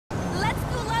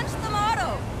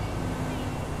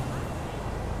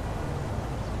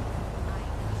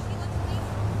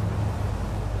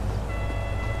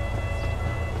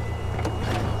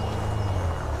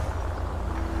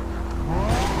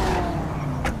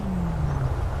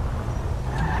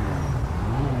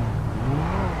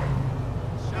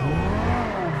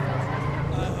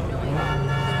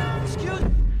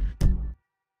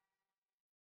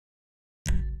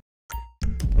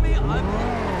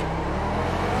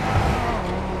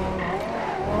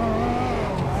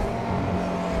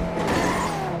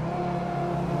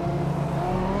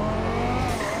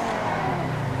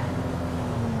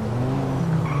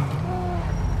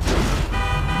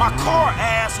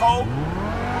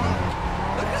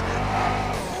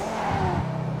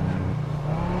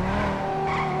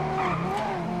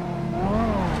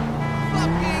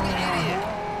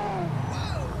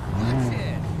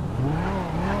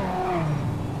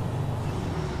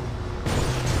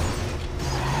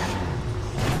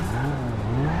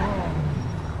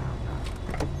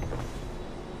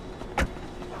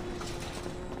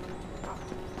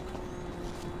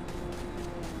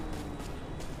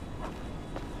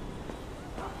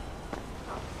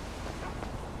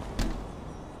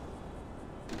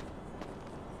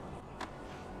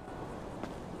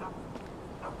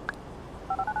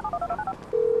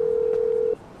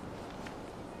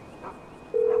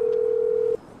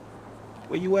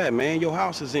you at, man? Your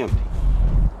house is empty.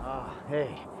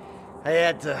 Hey. I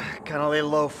had to kind of lay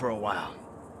low for a while.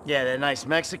 Yeah, that nice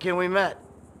Mexican we met.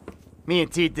 Me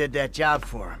and T did that job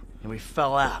for him, and we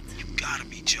fell out. You gotta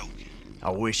be joking. I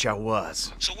wish I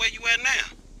was. So where you at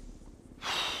now?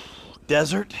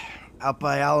 Desert, out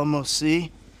by Alamo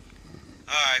Sea.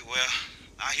 All right, well,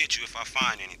 I'll hit you if I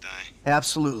find anything.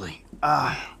 Absolutely.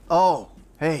 Oh,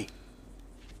 hey.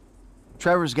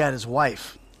 Trevor's got his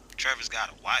wife. Trevor's got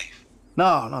a wife.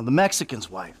 No, the Mexican's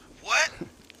wife. What?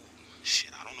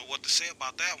 Shit, I don't know what to say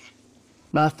about that one.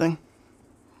 Nothing.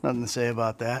 Nothing to say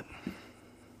about that.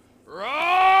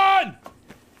 Run!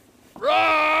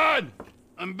 Run!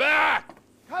 I'm back!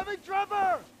 Coming,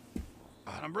 Trevor!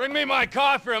 Bring me my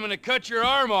coffee, I'm gonna cut your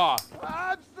arm off.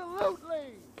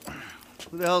 Absolutely!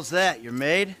 Who the hell's that, your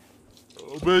maid?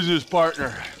 Business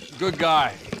partner. Good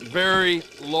guy. Very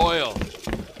loyal.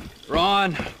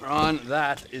 Ron,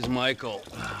 that is Michael.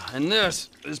 And this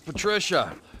is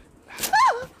Patricia.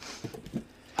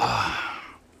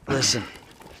 Listen,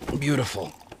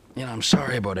 beautiful. You know, I'm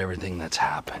sorry about everything that's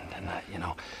happened. And, I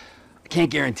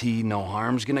can't guarantee no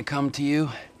harm's gonna come to you.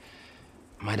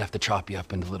 I might have to chop you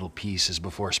up into little pieces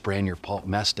before spraying your pulp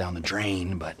mess down the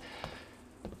drain, but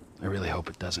I really hope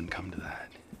it doesn't come to that.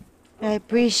 I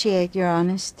appreciate your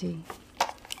honesty.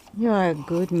 You are a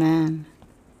good man.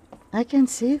 I can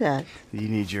see that. You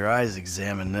need your eyes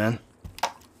examined, then.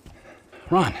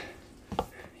 Ron,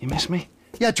 you miss me?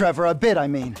 Yeah, Trevor, a bit, I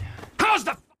mean. How's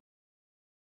the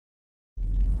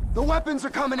The weapons are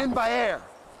coming in by air.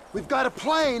 We've got a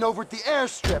plane over at the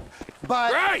airstrip,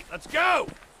 but... Great, let's go!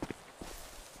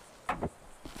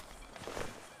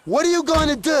 What are you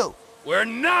gonna do? We're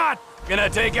not gonna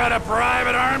take out a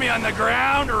private army on the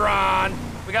ground, Ron.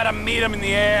 We gotta meet them in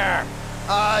the air.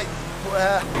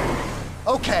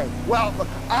 Okay, well, look,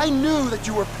 I knew that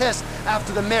you were pissed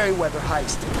after the Merryweather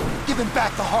heist, giving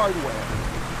back the hardware.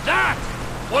 That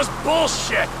was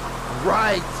bullshit!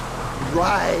 Right.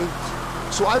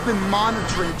 So I've been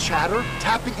monitoring chatter,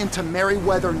 tapping into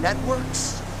Merryweather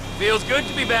networks. Feels good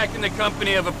to be back in the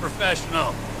company of a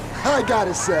professional. I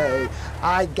gotta say,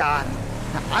 I got it.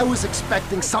 Now, I was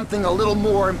expecting something a little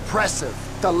more impressive.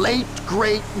 The late,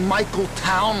 great Michael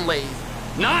Townley.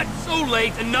 Not so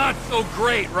late and not so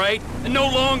great, right? And no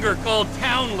longer called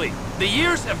Townley. The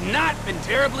years have not been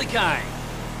terribly kind.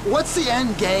 What's the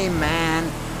end game, man?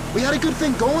 We had a good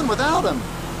thing going without him.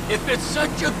 If it's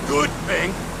such a good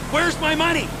thing, where's my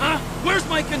money, huh? Where's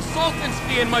my consultants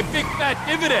fee and my big fat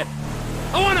dividend?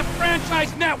 I want a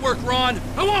franchise network, Ron.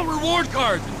 I want reward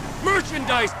cards and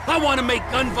merchandise. I want to make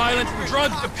gun violence and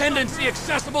drug dependency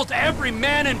accessible to every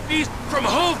man and beast from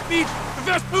Hove Beach to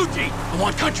Vespucci. I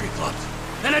want country clubs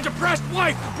and a depressed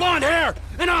wife with blonde hair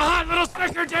and a hot little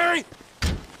secretary.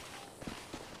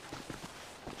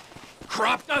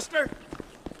 Crop duster?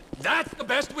 That's the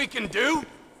best we can do?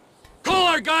 Call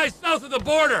our guys south of the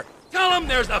border. Tell them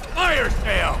there's a fire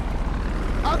sale.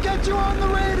 I'll get you on the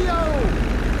radio!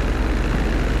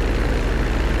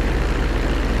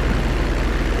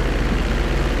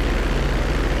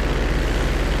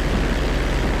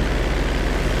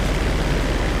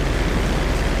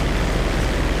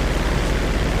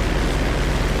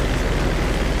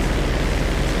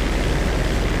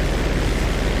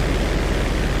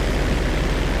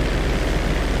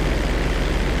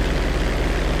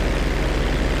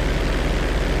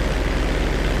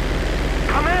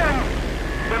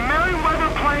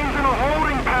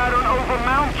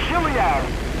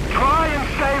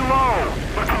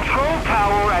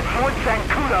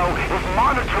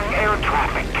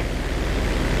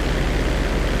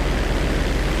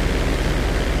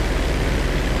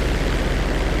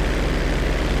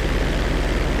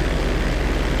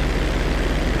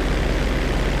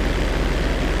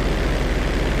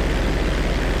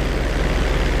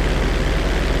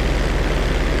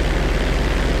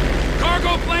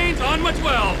 On my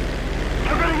 12.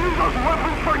 You're gonna use those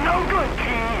weapons for no good, T.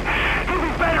 You'll be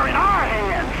better in our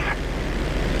hands.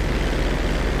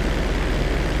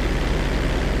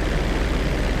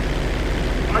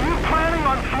 Are you planning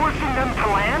on forcing them to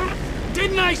land?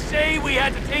 Didn't I say we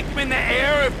had to take them in the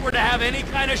air if we're to have any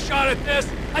kind of shot at this?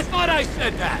 I thought I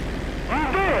said that. You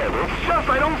did. It's just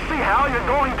I don't see how you're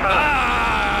going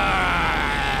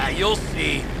to... You'll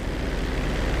see.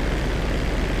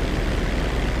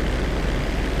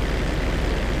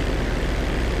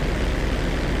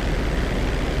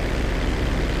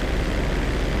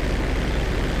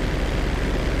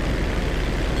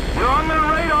 You're on the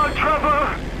radar, Trevor.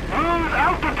 Lose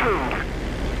altitude.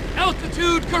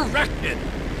 Altitude corrected.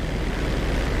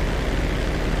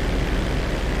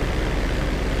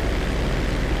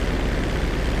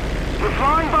 We're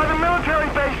flying by the military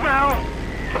base now.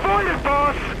 Avoid it,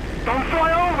 boss. Don't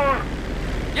fly over.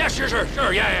 Yeah, sure, yeah,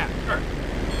 sure.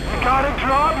 You gotta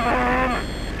drop, man.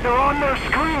 They're on their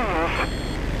screens.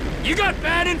 You got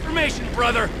bad information,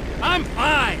 brother. I'm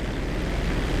fine.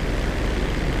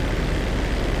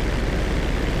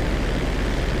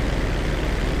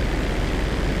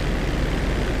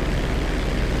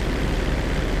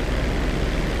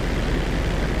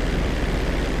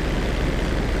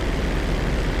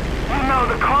 You know,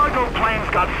 the cargo plane's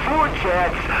got 4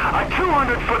 jets, a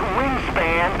 200-foot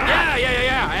wingspan.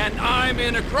 Yeah, and I'm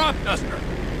in a crop duster.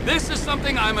 This is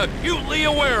something I'm acutely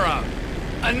aware of.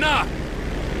 Enough.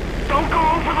 Don't go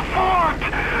over the fort!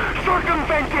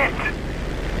 Circumvent it!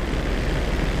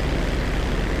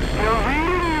 They're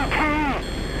reading you, T.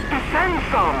 Descend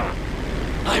some.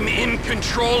 I'm in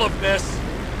control of this.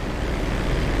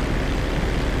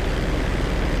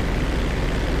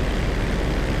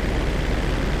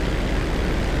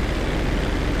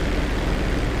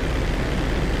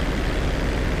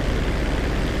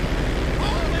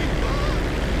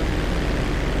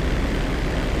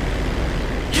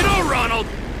 You know,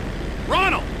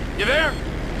 Ronald, you there?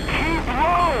 Keep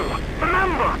low!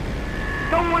 Remember,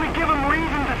 don't want to give him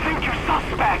reason to think you're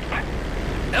suspect.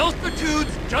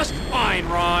 Altitude's just fine,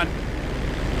 Ron.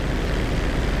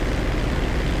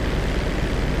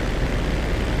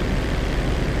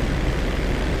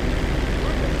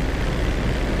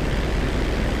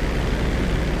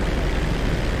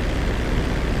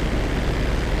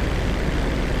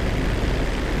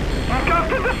 You got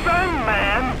to defend,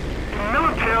 man. The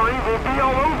military will be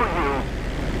all over you.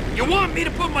 You want me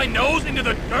to put my nose into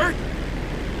the dirt?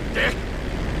 Dick.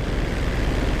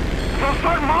 They'll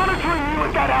start monitoring you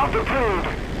at that altitude.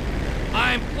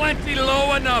 I'm plenty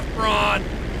low enough, Ron.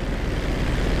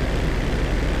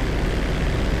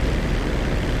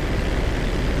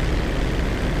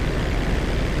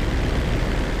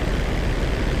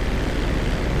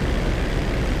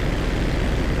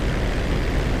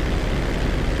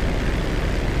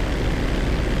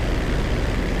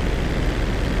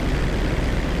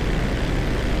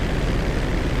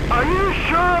 Are you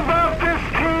sure about this,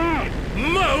 T?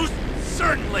 Most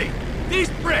certainly. These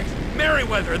pricks,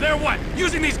 Merryweather, they're what?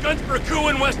 Using these guns for a coup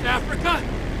in West Africa?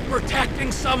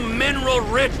 Protecting some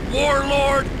mineral-rich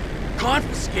warlord?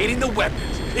 Confiscating the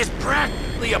weapons is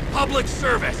practically a public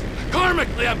service.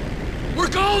 Karmically, we're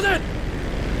golden!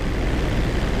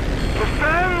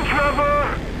 Defend,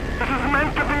 Trevor. This is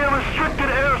meant to be a restricted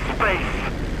airspace.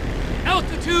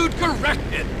 Altitude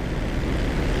corrected.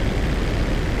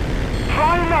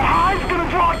 Flying that high's gonna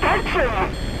draw attention.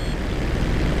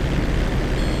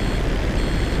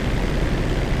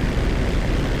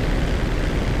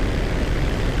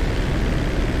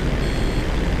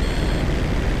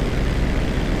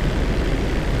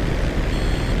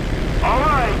 All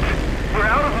right, we're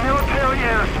out of military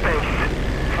airspace.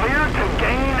 Clear to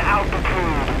gain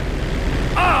altitude.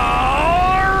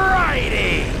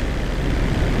 Alrighty!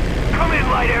 Come in,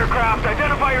 light aircraft.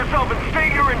 Identify yourself and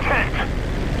state your intent.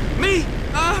 Me?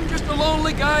 I'm just a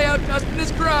lonely guy out dusting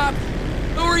his crops.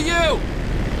 Who are you?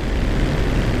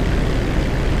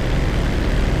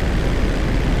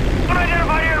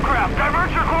 Unidentified aircraft.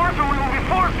 Divert your course or we will be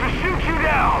forced to shoot you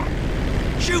down.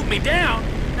 Shoot me down?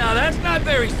 Now that's not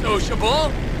very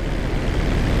sociable.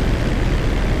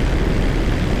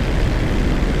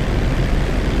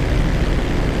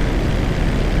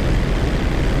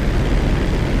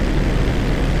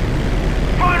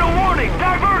 Final warning.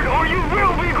 Divert or you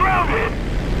will be grounded.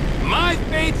 My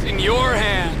fate's in your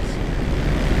hands.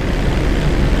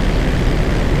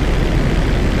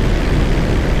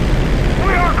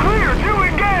 We are clear to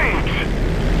engage.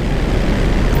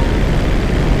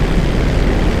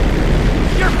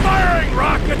 You're firing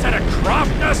rockets at a crop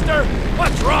duster?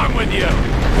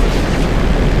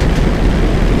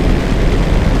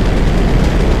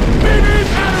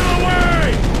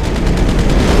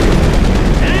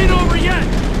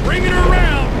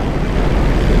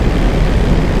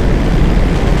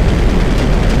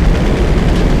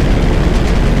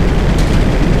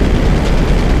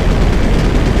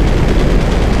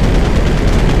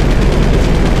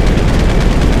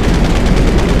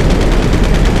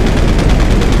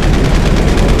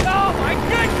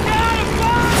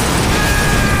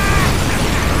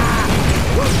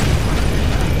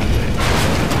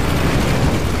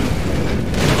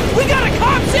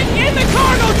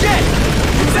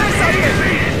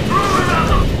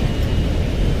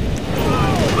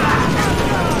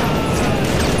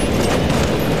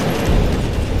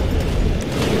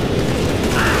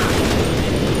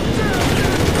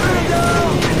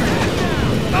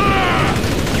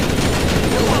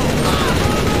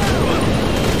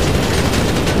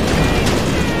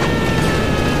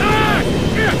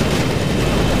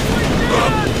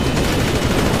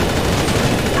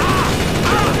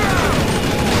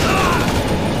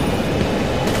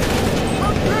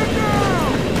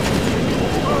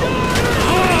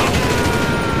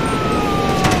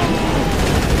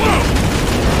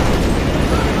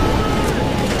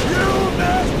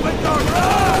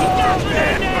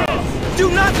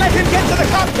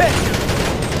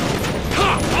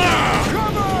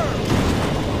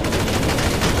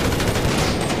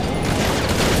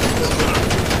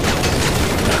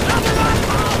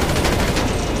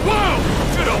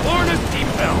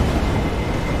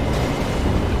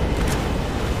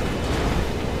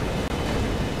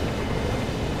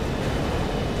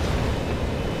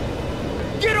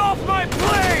 off my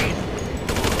plane!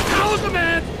 How's a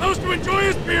man supposed to enjoy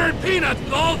his beer and peanuts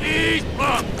with all these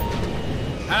bumps?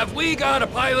 Have we got a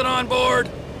pilot on board?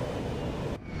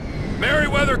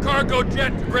 Merryweather cargo jet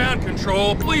to ground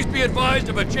control, please be advised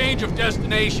of a change of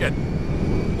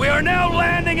destination. We are now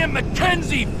landing in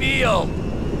Mackenzie Field.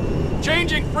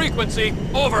 Changing frequency,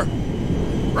 over.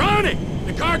 Ronnie,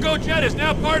 the cargo jet is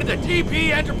now part of the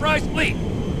TP Enterprise fleet.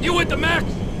 You with the Max?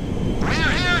 We're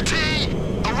here, T.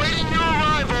 Awaiting your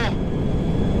arrival.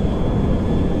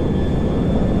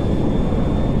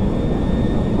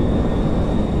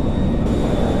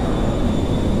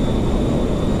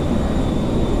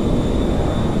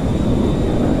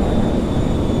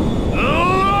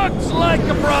 Looks like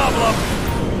a problem.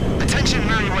 Attention,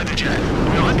 Merryweather Jet.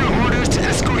 We're under orders to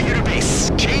escort you to base.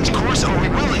 Change course or we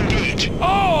will engage.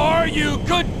 Or you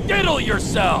could diddle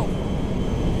yourself.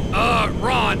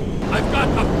 Ron, I've got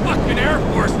the fucking Air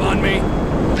Force on me.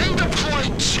 They deploy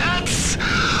jets.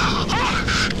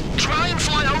 Try and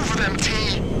fly over them,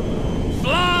 T.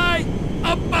 Fly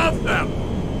above them.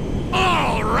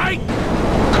 All right.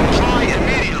 Comply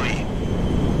immediately.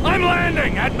 I'm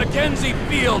landing at Mackenzie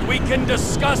Field. We can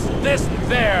discuss this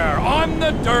there, on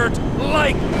the dirt,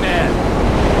 like men.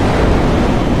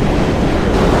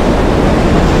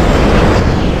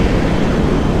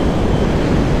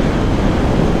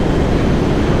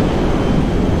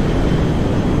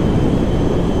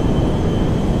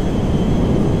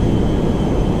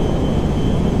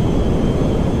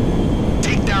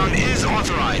 Takedown is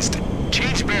authorized.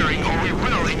 Change bearing or we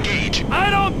will engage. I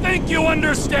don't think you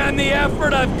understand the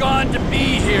effort I've gone to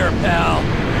be here, pal.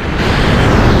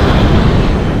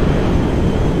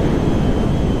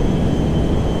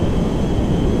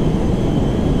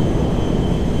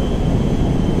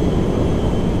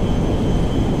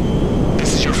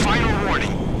 This is your final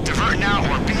warning. Divert now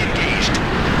or be engaged.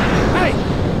 Hey,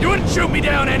 you wouldn't shoot me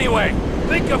down anyway.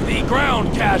 Think of the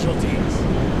ground casualties.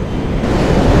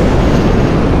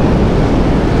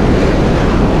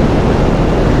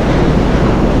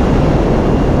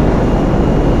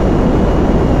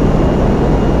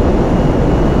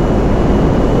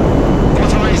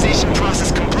 Authorization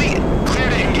process complete. Clear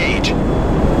to engage.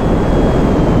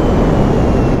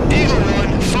 Eagle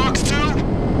 1, Fox 2.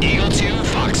 Eagle 2,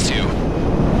 Fox 2.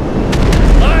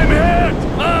 I'm hit!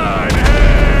 I'm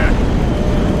hit!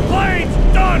 Plane's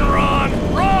done, Ron!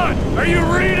 Ron, are you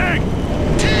reading?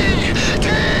 T!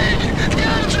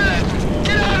 Captain!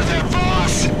 Get out of there,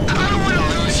 boss! I don't want to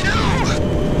lose you!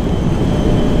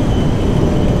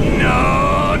 No!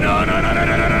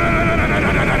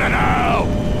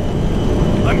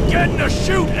 I'm getting a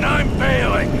shoot and I'm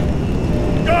failing.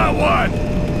 Got one!